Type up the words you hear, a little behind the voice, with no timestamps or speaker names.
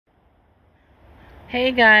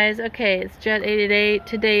Hey guys, okay, it's Jet888.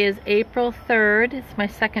 Today is April 3rd. It's my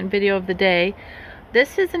second video of the day.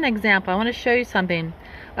 This is an example. I want to show you something.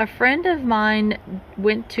 A friend of mine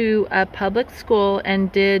went to a public school and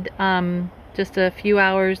did just a few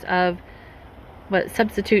hours of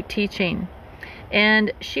substitute teaching.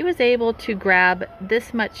 And she was able to grab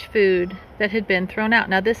this much food that had been thrown out.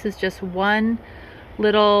 Now this is just one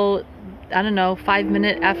little, I don't know,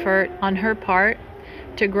 5-minute effort on her part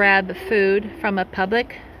to grab food from a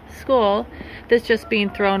public school that's just being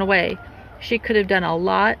thrown away. She could have done a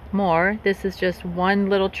lot more. This is just one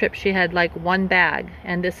little trip. She had like one bag,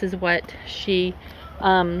 and this is what she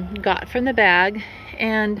got from the bag.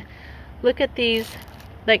 And look at these,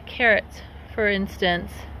 like carrots, for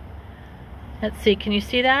instance. Let's see, can you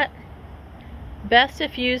see that? Best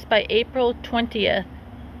if used by April 20th,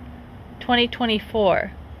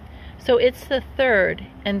 2024. So it's the 3rd,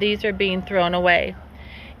 and these are being thrown away.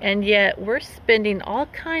 And yet we're spending all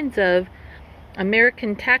kinds of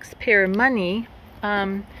American taxpayer money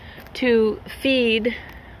to feed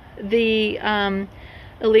the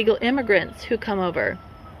illegal immigrants who come over.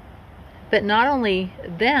 But not only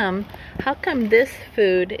them, how come this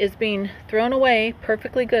food is being thrown away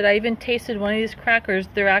perfectly good? I even tasted one of these crackers.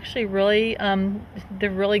 They're actually really, they're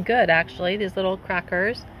really good actually, these little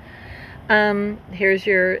crackers. Here's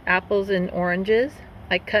your apples and oranges.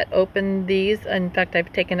 I cut open these. In fact,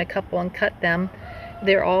 I've taken a couple and cut them.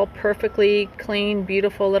 They're all perfectly clean,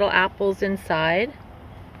 beautiful little apples inside.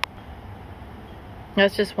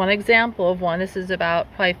 That's just one example of one. This is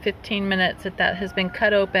about probably 15 minutes that has been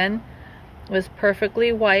cut open. It was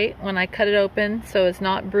perfectly white when I cut it open, so it's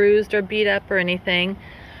not bruised or beat up or anything.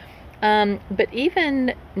 But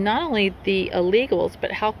even not only the illegals,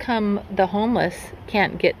 but how come the homeless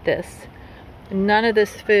can't get this? None of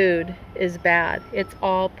this food is bad. It's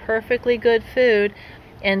all perfectly good food.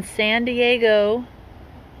 And San Diego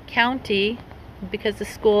County, because the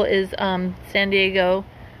school is San Diego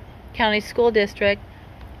County School District,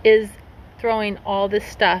 is throwing all this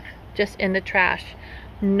stuff just in the trash.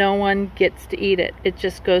 No one gets to eat it. It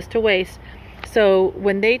just goes to waste. So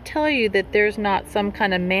when they tell you that there's not some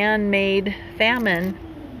kind of man-made famine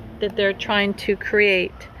that they're trying to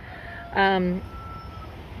create,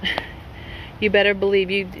 you better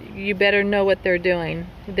believe, you better know what they're doing.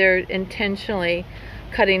 They're intentionally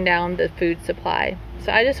cutting down the food supply.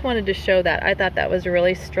 So I just wanted to show that. I thought that was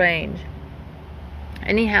really strange.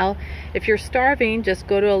 Anyhow, if you're starving, just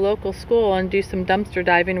go to a local school and do some dumpster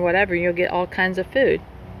diving or whatever. You'll get all kinds of food.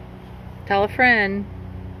 Tell a friend.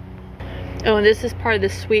 Oh, and this is part of the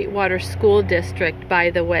Sweetwater School District,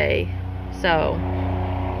 by the way. So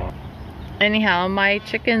anyhow, my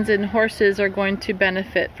chickens and horses are going to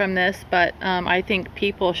benefit from this, but I think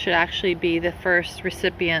people should actually be the first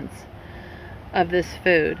recipients of this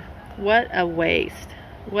food. What a waste.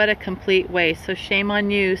 What a complete waste. So shame on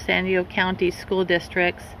you, San Diego County School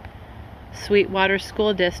Districts, Sweetwater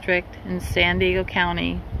School District in San Diego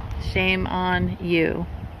County. Shame on you.